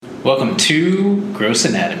Welcome to Gross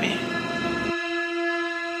Anatomy.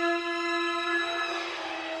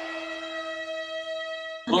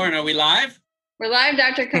 Lauren, are we live? We're live,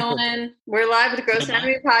 Dr. Cohen. We're live with the Gross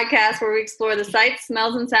Anatomy podcast, where we explore the sights,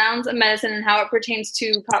 smells, and sounds of medicine and how it pertains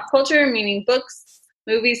to pop culture, meaning books,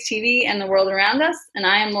 movies, TV, and the world around us. And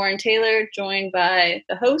I am Lauren Taylor, joined by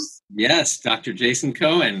the host. Yes, Dr. Jason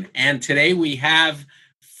Cohen. And today we have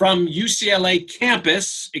from UCLA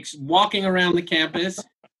campus, walking around the campus,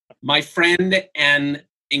 my friend and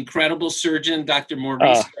incredible surgeon, Dr.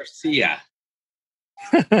 Maurice Garcia.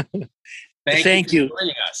 Thank you for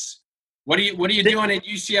joining us. What are you doing at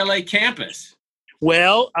UCLA campus?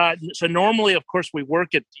 Well, so normally, of course, we work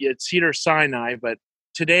at Cedars-Sinai, but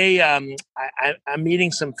today I'm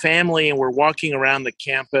meeting some family and we're walking around the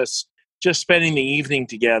campus, just spending the evening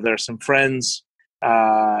together. Some friends,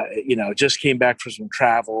 just came back from some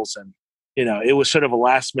travels, and it was sort of a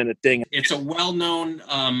last-minute thing. It's a well-known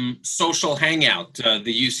social hangout, the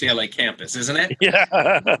UCLA campus, isn't it?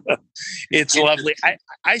 Yeah, it's lovely.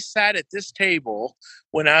 I sat at this table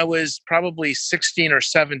when I was probably 16 or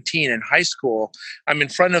 17 in high school. I'm in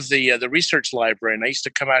front of the research library, and I used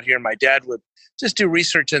to come out here, and my dad would just do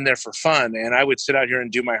research in there for fun, and I would sit out here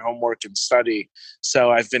and do my homework and study.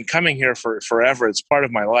 So I've been coming here for forever. It's part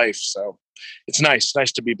of my life, so it's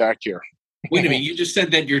nice to be back here. Wait a minute, you just said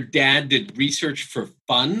that your dad did research for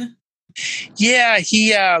fun? Yeah,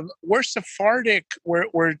 we're Sephardic,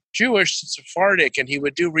 we're Jewish Sephardic, and he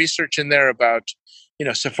would do research in there about,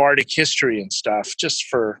 Sephardic history and stuff, just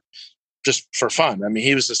for fun. I mean,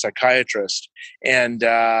 he was a psychiatrist, and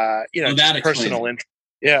just personal interest.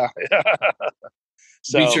 Yeah.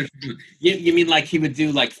 So, research. You mean like he would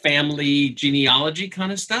do like family genealogy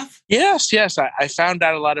kind of stuff? Yes. I found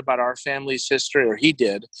out a lot about our family's history, or he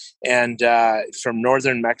did, and from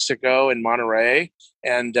northern Mexico and Monterrey,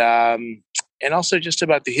 and also just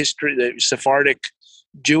about the history, the Sephardic,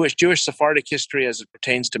 Jewish Sephardic history as it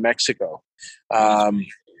pertains to Mexico.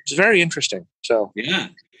 It's very interesting. So yeah,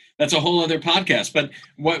 that's a whole other podcast. But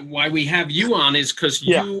why we have you on is because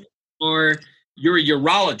you're a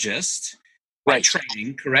urologist. By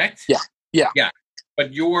training, correct? Yeah.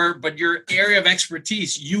 But your area of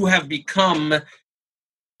expertise, you have become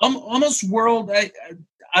almost world.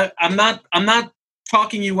 I'm not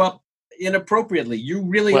talking you up inappropriately. You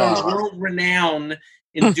really are world renowned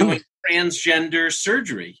in doing transgender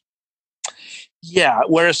surgery. Yeah,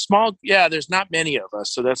 we're a small. Yeah, there's not many of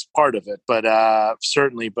us, so that's part of it. But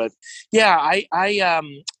certainly, but yeah, I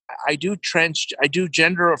do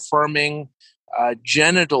gender affirming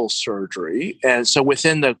genital surgery, and so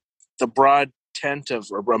within the broad tent of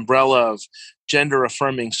or umbrella of gender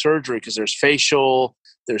affirming surgery, because there's facial,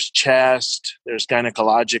 there's chest, there's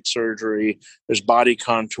gynecologic surgery, there's body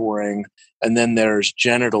contouring, and then there's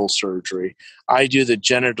genital surgery. I do the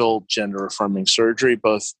genital gender affirming surgery,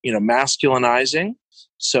 both masculinizing,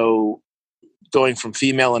 so going from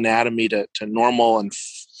female anatomy to normal and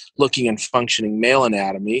looking and functioning male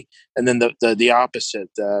anatomy, and then the opposite,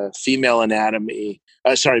 the male anatomy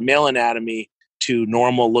to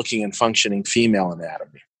normal looking and functioning female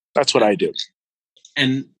anatomy. That's what I do.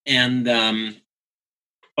 And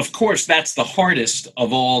of course, that's the hardest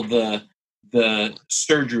of all the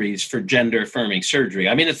surgeries for gender affirming surgery.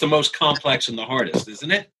 I mean, it's the most complex and the hardest,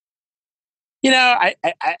 isn't it? I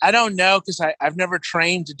don't know, because I've never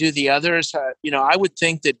trained to do the others. I would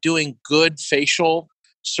think that doing good facial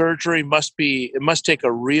surgery must take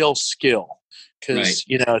a real skill, because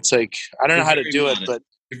it's like, I don't know how to do it, but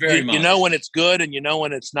you know when it's good and you know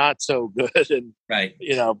when it's not so good, and right,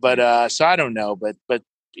 but so I don't know, but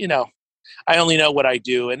I only know what I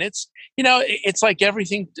do, and it's it's like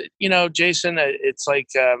everything, Jason, it's like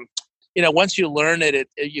once you learn it,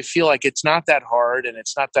 you feel like it's not that hard, and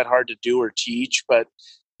it's not that hard to do or teach, but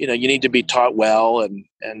you need to be taught well, and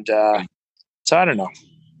right. So I don't know.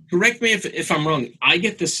 Correct me if I'm wrong. I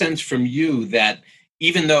get the sense from you that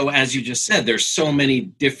even though, as you just said, there's so many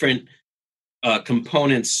different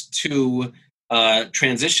components to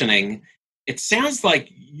transitioning, it sounds like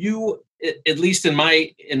you, at least in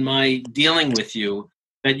my dealing with you,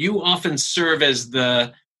 that you often serve as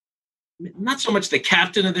not so much the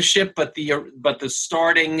captain of the ship, but the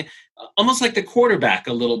starting, almost like the quarterback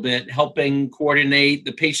a little bit, helping coordinate.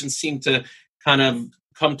 The patients seem to kind of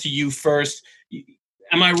come to you first.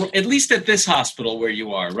 Am I, at least at this hospital where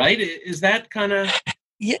you are, right? Is that kind of...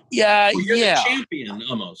 Yeah. You're the champion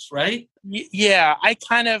almost, right? Yeah.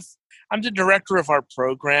 I'm the director of our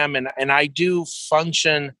program, and I do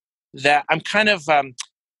function that I'm kind of,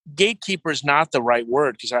 gatekeeper is not the right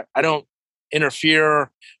word, because I don't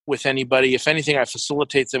interfere with anybody. If anything, I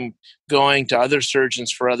facilitate them going to other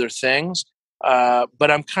surgeons for other things.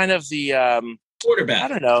 but I'm kind of the quarterback. I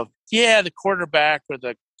don't know. Yeah, the quarterback or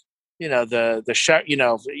the shot.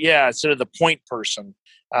 Sort of the point person.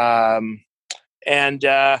 I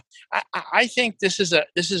think this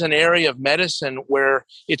is an area of medicine where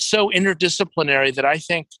it's so interdisciplinary that I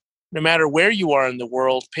think no matter where you are in the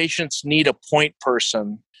world, patients need a point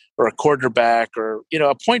person or a quarterback or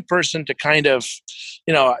a point person to kind of,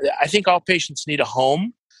 I think all patients need a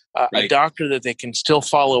home, a doctor that they can still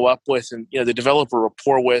follow up with, and they develop a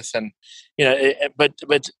rapport with, and but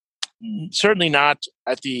certainly not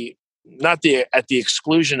at the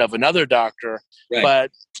exclusion of another doctor,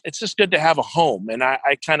 but it's just good to have a home. And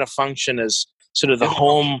I kind of function as sort of the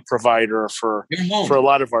home provider for a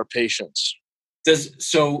lot of our patients.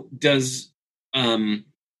 Does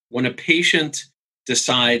when a patient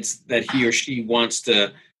decides that he or she wants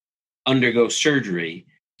to undergo surgery,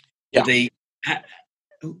 how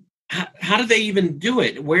do they even do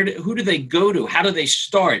it? Who do they go to? How do they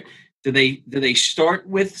start? Do they start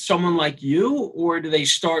with someone like you, or do they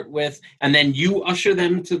start with, and then you usher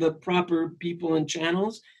them to the proper people and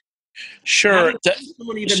channels? Sure. Does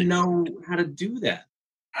someone even know how to do that?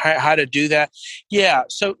 How to do that? Yeah.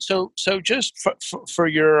 So just for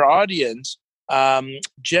your audience,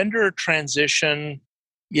 gender transition,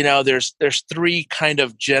 there's three kind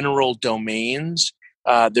of general domains.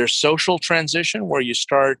 There's social transition, where you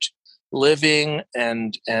start living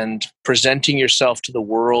and presenting yourself to the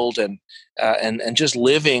world and just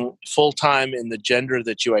living full time in the gender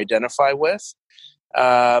that you identify with.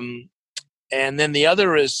 And then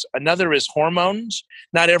another is hormones.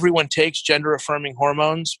 Not everyone takes gender affirming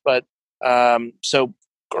hormones, but or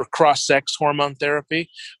cross sex hormone therapy,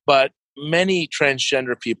 but many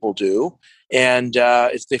transgender people do, and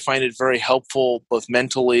they find it very helpful both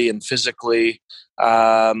mentally and physically.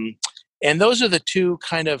 And those are the two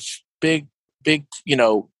kind of big,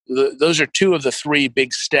 those are two of the three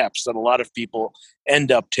big steps that a lot of people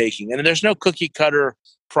end up taking. And there's no cookie cutter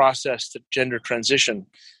process to gender transition.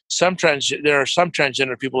 There are some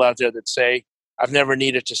transgender people out there that say, I've never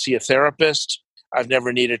needed to see a therapist. I've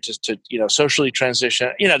never needed to socially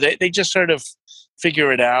transition. They just sort of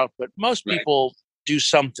figure it out, but most people do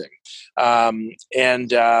something. So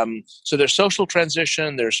there's social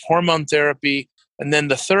transition, there's hormone therapy, and then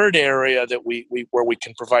the third area that where we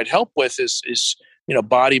can provide help with is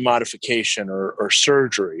body modification or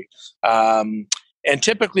surgery. And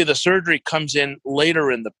typically the surgery comes in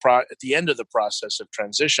later at the end of the process of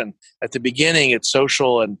transition. At the beginning, it's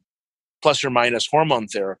social and plus or minus hormone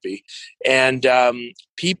therapy. And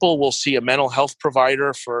people will see a mental health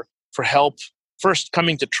provider for help, first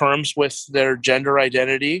coming to terms with their gender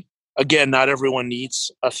identity. Again, not everyone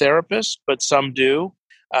needs a therapist, but some do.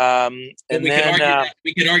 We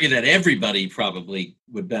could argue that everybody probably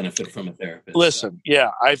would benefit from a therapist. Listen,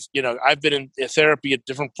 I've been in therapy at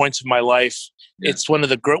different points of my life. Yeah. It's one of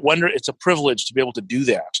the it's a privilege to be able to do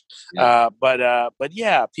that. Yeah. But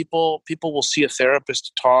people will see a therapist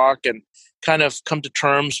to talk and kind of come to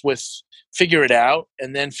terms with, figure it out,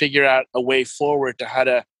 and then figure out a way forward to how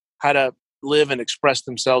to live and express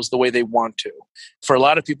themselves the way they want to. For a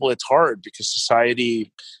lot of people, it's hard because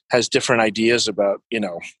society has different ideas about,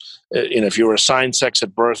 if you were assigned sex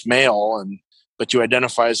at birth male but you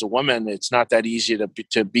identify as a woman, it's not that easy to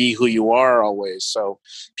be who you are always. So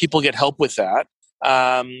people get help with that.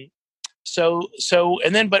 But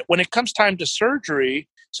when it comes time to surgery,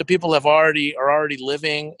 so people are already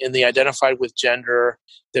living in the identified with gender,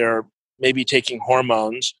 they're maybe taking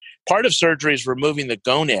hormones. Part of surgery is removing the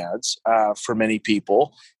gonads for many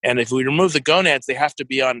people. And if we remove the gonads, they have to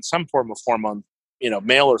be on some form of hormone,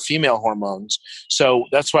 male or female hormones. So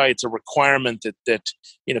that's why it's a requirement that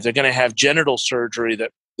if they're going to have genital surgery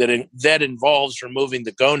that involves removing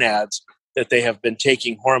the gonads, that they have been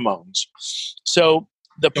taking hormones. So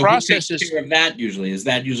the process who takes care of that usually? Is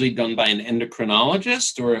that usually done by an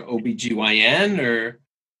endocrinologist or an OBGYN or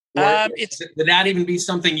would that even be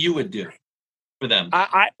something you would do for them?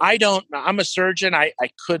 I don't. I'm a surgeon. I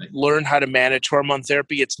could learn how to manage hormone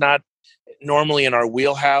therapy. It's not normally in our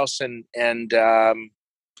wheelhouse, and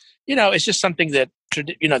it's just something that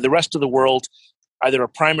the rest of the world, either a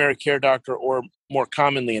primary care doctor or more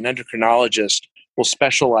commonly an endocrinologist, will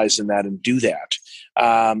specialize in that and do that.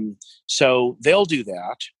 So they'll do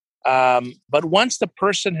that. But once the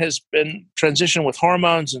person has been transitioned with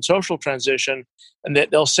hormones and social transition, and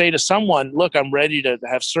that they'll say to someone, "Look, I'm ready to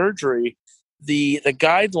have surgery." The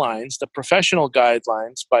guidelines, the professional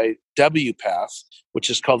guidelines by WPATH,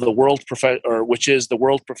 which is called the World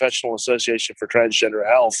Professional Association for Transgender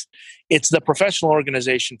Health. It's the professional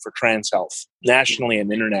organization for trans health, nationally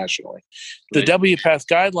and internationally. The WPATH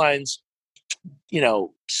guidelines,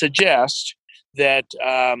 suggest that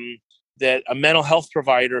that a mental health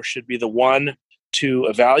provider should be the one to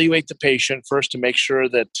evaluate the patient first to make sure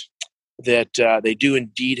that they do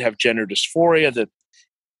indeed have gender dysphoria, that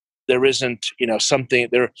there isn't something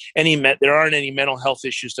there aren't any mental health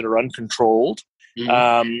issues that are uncontrolled,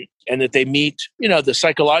 and that they meet the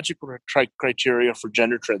psychological criteria for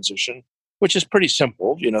gender transition, which is pretty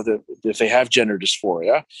simple. That if they have gender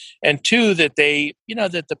dysphoria, and two, that they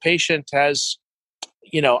that the patient has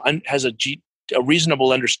has a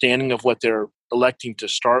reasonable understanding of what they're electing to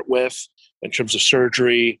start with in terms of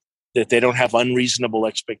surgery, that they don't have unreasonable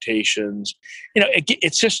expectations.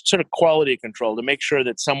 It's just sort of quality control to make sure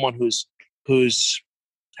that someone who's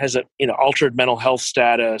has a altered mental health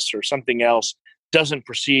status or something else doesn't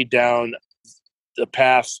proceed down the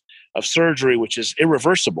path of surgery, which is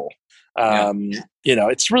irreversible.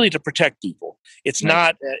 It's really to protect people. It's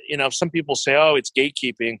not, some people say, oh, it's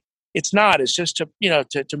gatekeeping. It's not. It's just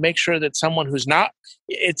to make sure that someone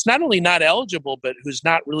it's not only not eligible, but who's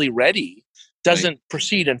not really ready doesn't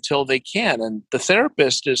proceed until they can. And the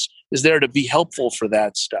therapist is there to be helpful for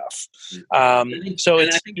that stuff. I think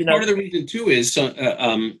part of the reason too is,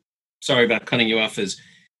 sorry about cutting you off, is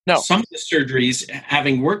some of the surgeries,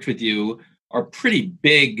 having worked with you, are pretty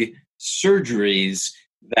big surgeries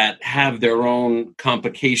that have their own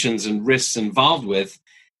complications and risks involved with.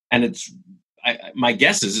 And my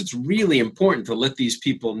guess is it's really important to let these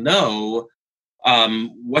people know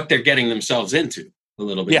what they're getting themselves into a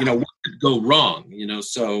little bit. What could go wrong,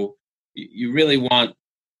 so you really want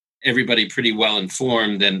everybody pretty well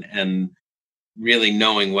informed and really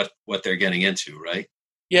knowing what they're getting into, right?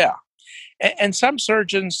 Yeah. And some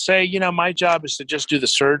surgeons say, my job is to just do the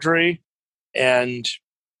surgery and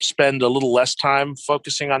spend a little less time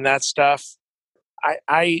focusing on that stuff.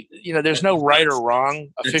 There's no right or wrong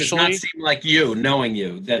officially. It does not seem like you, knowing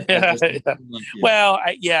you. That seem like you. Well,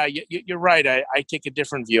 you're right. I take a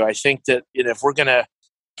different view. I think that if we're gonna,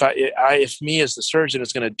 if me as the surgeon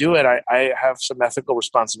is going to do it, I have some ethical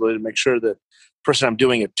responsibility to make sure that the person I'm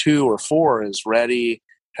doing it to or for is ready,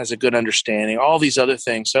 has a good understanding, all these other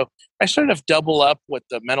things. So I sort of double up what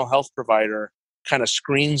the mental health provider kind of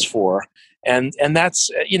screens for, and that's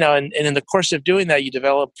and in the course of doing that, you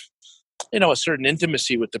develop a certain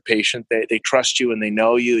intimacy with the patient. They trust you and they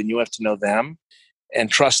know you, and you have to know them and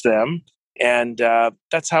trust them. And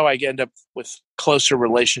that's how I end up with closer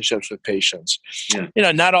relationships with patients.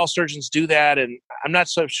 Yeah. Not all surgeons do that, and I'm not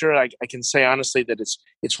so sure I can say honestly that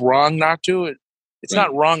it's wrong not to. It's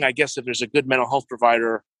not wrong, I guess, if there's a good mental health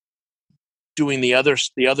provider doing the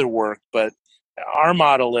other work. But our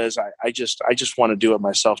model is I just want to do it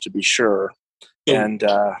myself to be sure. And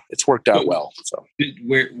it's worked out well. So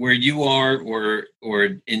where you are,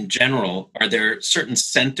 or in general, are there certain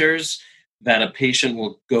centers that a patient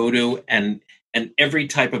will go to, and every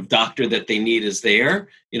type of doctor that they need is there?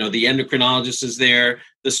 The endocrinologist is there,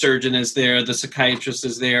 the surgeon is there, the psychiatrist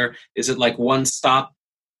is there. Is it like one stop?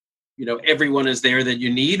 Everyone is there that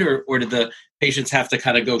you need, or do the patients have to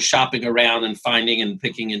kind of go shopping around and finding and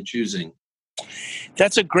picking and choosing?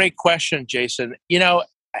 That's a great question, Jason. In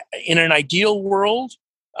an ideal world,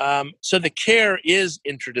 so the care is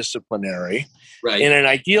interdisciplinary. Right. In an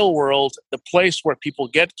ideal world, the place where people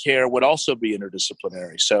get care would also be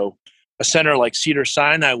interdisciplinary. So a center like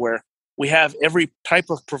Cedars-Sinai, where we have every type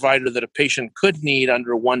of provider that a patient could need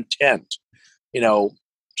under one tent.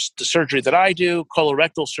 The surgery that I do,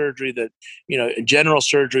 colorectal surgery, that general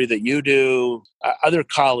surgery that you do, other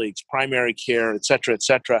colleagues, primary care, et cetera, et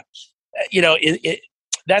cetera.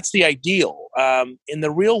 That's the ideal. In the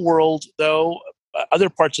real world, though, other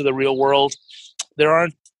parts of the real world, there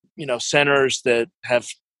aren't, centers that have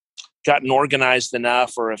gotten organized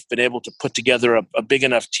enough or have been able to put together a big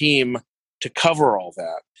enough team to cover all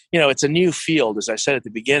that. It's a new field. As I said at the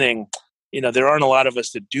beginning, there aren't a lot of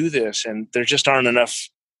us that do this, and there just aren't enough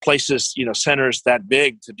places, centers that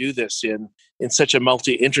big to do this in such a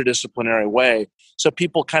interdisciplinary way. So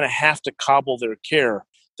people kind of have to cobble their care.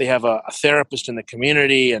 They have a therapist in the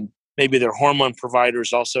community, and maybe their hormone provider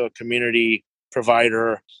is also a community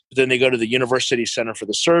provider. But then they go to the university center for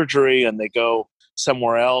the surgery, and they go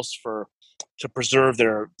somewhere else to preserve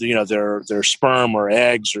their sperm or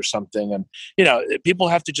eggs or something. And people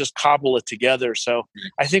have to just cobble it together. So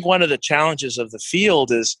I think one of the challenges of the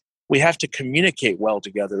field is we have to communicate well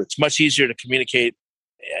together. It's much easier to communicate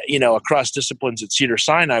across disciplines at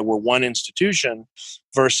Cedars-Sinai. We're one institution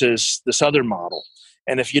versus this other model.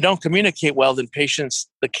 And if you don't communicate well, then patients,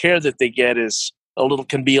 the care that they get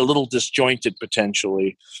can be a little disjointed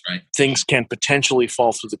potentially. Right. Things can potentially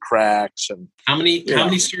fall through the cracks. And how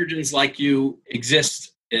many surgeons like you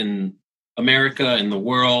exist in America, in the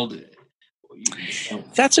world?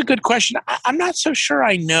 That's a good question. I'm not so sure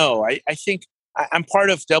I know. I think I'm part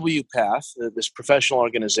of WPATH, this professional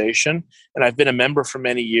organization, and I've been a member for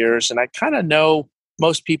many years, and I kind of know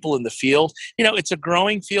most people in the field. It's a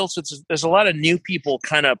growing field, so there's a lot of new people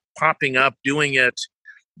kind of popping up, doing it.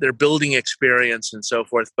 They're building experience and so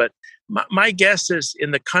forth. But my guess is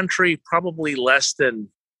in the country, probably less than,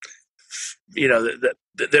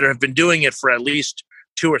 that have been doing it for at least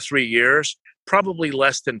 2 or 3 years, probably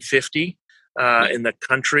less than 50 in the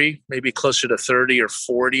country, maybe closer to 30 or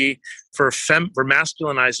 40. For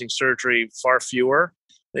masculinizing surgery, far fewer,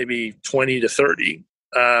 maybe 20 to 30.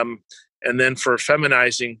 And then for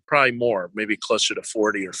feminizing, probably more, maybe closer to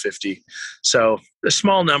 40 or 50. So the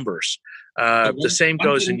small numbers. The same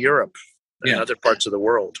goes in Europe and other parts of the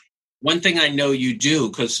world. One thing I know you do,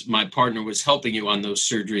 because my partner was helping you on those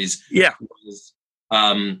surgeries, was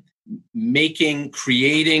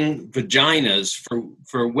creating vaginas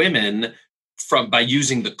for women by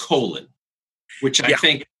using the colon, which I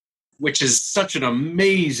think, which is such an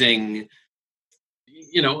amazing,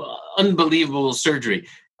 unbelievable surgery.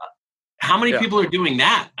 How many people are doing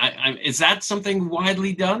that? Is that something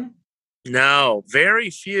widely done? No, very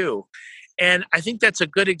few. And I think that's a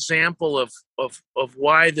good example of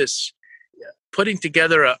why this putting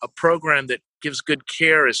together a program that gives good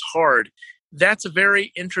care is hard. That's a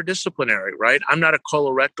very interdisciplinary, right? I'm not a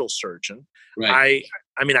colorectal surgeon. Right.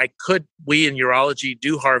 We in urology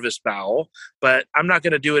do harvest bowel, but I'm not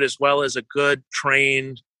going to do it as well as a good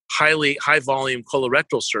trained, high volume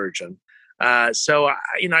colorectal surgeon. So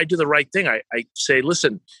I do the right thing. I say,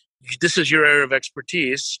 listen, this is your area of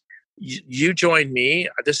expertise. You join me.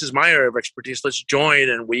 This is my area of expertise. Let's join,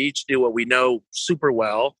 and we each do what we know super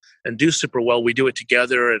well and do super well. We do it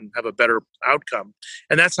together and have a better outcome.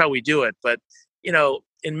 And that's how we do it. But,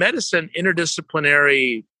 in medicine,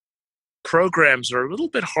 interdisciplinary programs are a little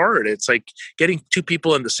bit hard. It's like getting 2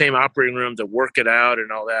 people in the same operating room to work it out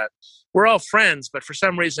and all that. We're all friends, but for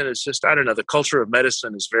some reason, it's just, I don't know, the culture of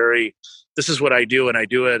medicine is very, this is what I do, and I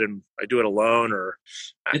do it alone, or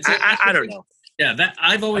I don't know. Yeah, that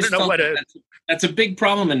I've always felt that's a big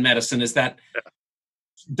problem in medicine, is that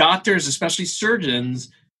doctors, especially surgeons,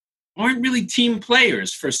 aren't really team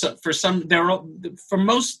players. For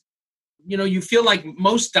most, you feel like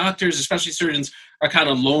most doctors, especially surgeons, are kind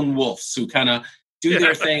of lone wolves who kind of do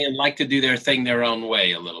their thing and like to do their thing their own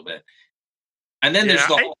way a little bit. And then there's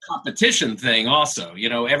the whole competition thing also.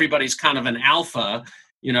 Everybody's kind of an alpha,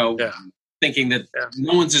 thinking that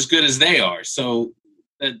no one's as good as they are. So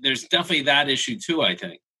there's definitely that issue too, I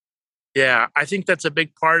think. Yeah, I think that's a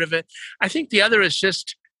big part of it. I think the other is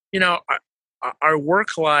just, our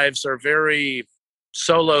work lives are very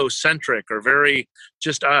solo-centric, or very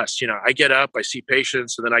just us. I get up, I see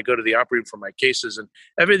patients, and then I go to the operating room for my cases, and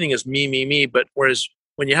everything is me. But whereas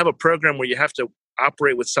when you have a program where you have to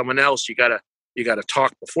operate with someone else, you gotta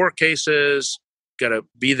talk before cases, gotta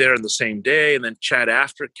be there on the same day, and then chat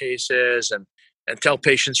after cases, and tell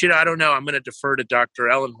patients, I don't know, I'm going to defer to Dr.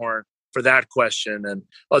 Ellenhorn for that question, and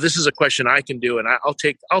this is a question I can do, and I'll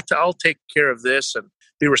take care of this and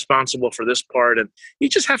be responsible for this part. And you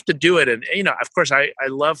just have to do it. And of course, I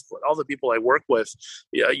love all the people I work with,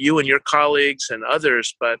 you and your colleagues and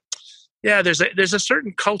others. But there's a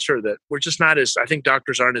certain culture that we're just not as, I think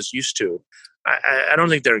doctors aren't as used to. I don't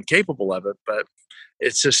think they're incapable of it, but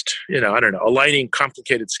it's just, I don't know, aligning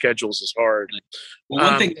complicated schedules is hard. Well,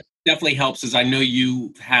 one thing that definitely helps is, I know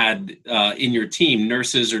you had in your team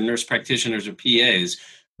nurses or nurse practitioners or PAs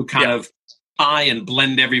who kind of tie and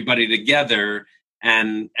blend everybody together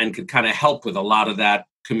and could kind of help with a lot of that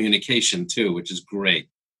communication too, which is great.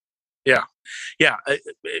 There's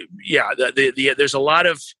a lot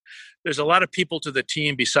of people to the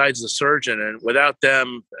team besides the surgeon, and without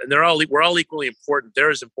them, and we're all equally important.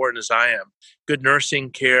 They're as important as I am. Good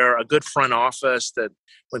nursing care, a good front office that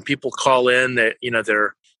when people call in, that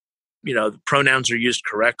the pronouns are used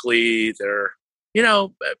correctly. They're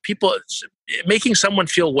people, making someone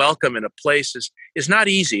feel welcome in a place is not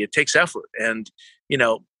easy. It takes effort, and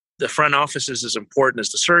the front office is as important as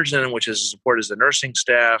the surgeon, which is as important as the nursing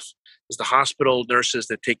staff, as the hospital nurses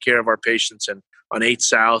that take care of our patients, and on 8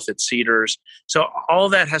 South at Cedars. So all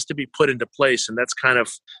that has to be put into place, and that's kind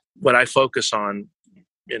of what I focus on,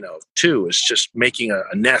 too, is just making a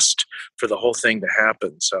nest for the whole thing to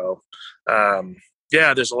happen. So,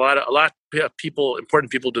 there's a lot of people,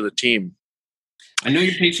 important people to the team. I know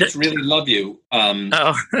your patients really love you.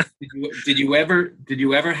 Did you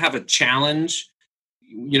ever have a challenge,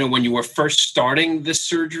 when you were first starting this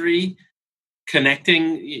surgery,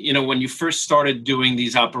 connecting, when you first started doing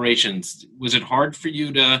these operations? Was it hard for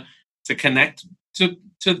you to connect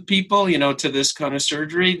to people, to this kind of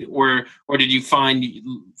surgery, or did you find,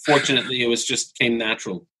 fortunately, it was just came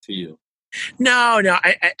natural to you? No.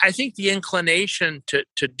 I think the inclination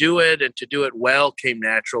to do it and to do it well came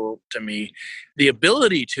natural to me. The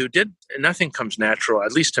ability nothing comes natural,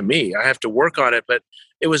 at least to me. I have to work on it, but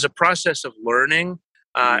it was a process of learning.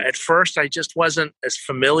 At first, I just wasn't as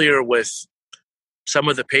familiar with some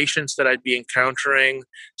of the patients that I'd be encountering,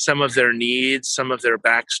 some of their needs, some of their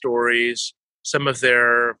backstories, some of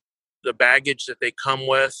the baggage that they come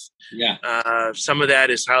with. Yeah. Some of that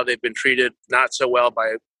is how they've been treated not so well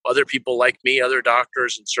by other people like me, other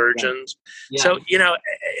doctors and surgeons. Yeah. So,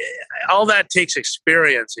 all that takes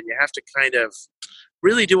experience, and you have to kind of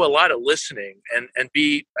really do a lot of listening and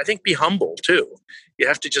be humble too. You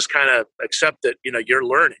have to just kind of accept that, you're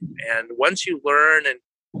learning. And once you learn and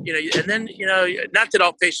then, not that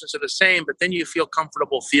all patients are the same, but then you feel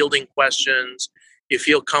comfortable fielding questions. You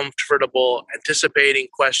feel comfortable anticipating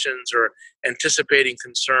questions or anticipating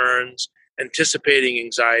concerns, anticipating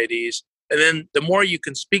anxieties. And then the more you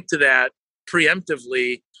can speak to that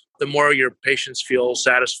preemptively, the more your patients feel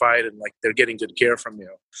satisfied and like they're getting good care from you.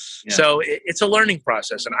 Yeah. So it's a learning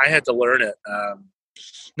process, and I had to learn it.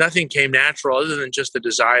 Nothing came natural other than just the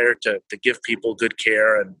desire to give people good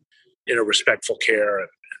care and, respectful care and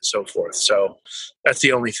so forth. So that's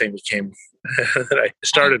the only thing that came that I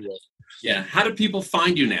started with. Yeah. How do people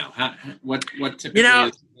find you now? What typically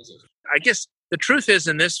is it? I guess the truth is,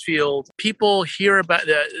 in this field, people hear about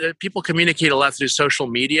people communicate a lot through social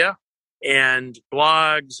media and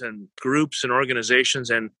blogs and groups and organizations.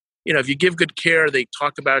 And, if you give good care, they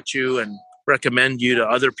talk about you and recommend you to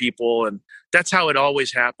other people. And that's how it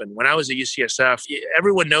always happened. When I was at UCSF,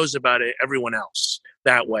 everyone knows about it, everyone else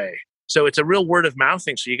that way. So it's a real word of mouth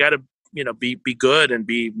thing. So you got to, be good and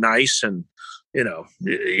be nice, and,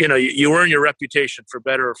 you earn your reputation for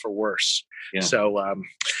better or for worse. Yeah. So,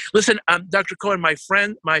 listen, Dr. Cohen,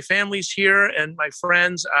 my family's here and my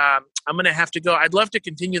friends, I'm going to have to go. I'd love to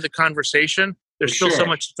continue the conversation. There's still so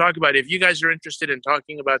much to talk about. If you guys are interested in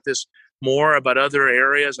talking about this more, about other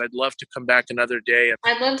areas, I'd love to come back another day.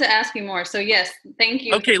 I'd love to ask you more. So yes, thank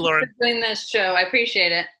you. Okay, Lauren. For doing this show. I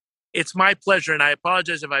appreciate it. It's my pleasure, and I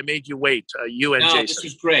apologize if I made you wait, you and Jason. This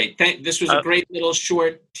was great. This was a great little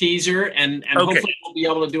short teaser, and hopefully we'll be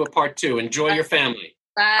able to do a part 2. Enjoy your family.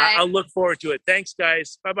 Bye. I'll look forward to it. Thanks,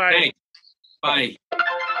 guys. Bye-bye. Thanks. Bye.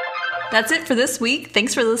 That's it for this week.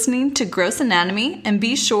 Thanks for listening to Gross Anatomy, and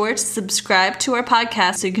be sure to subscribe to our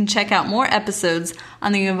podcast so you can check out more episodes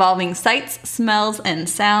on the evolving sights, smells, and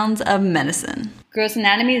sounds of medicine. Gross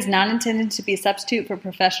Anatomy is not intended to be a substitute for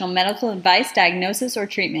professional medical advice, diagnosis, or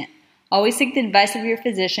treatment. Always seek the advice of your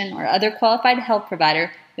physician or other qualified health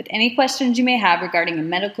provider with any questions you may have regarding a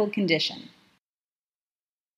medical condition.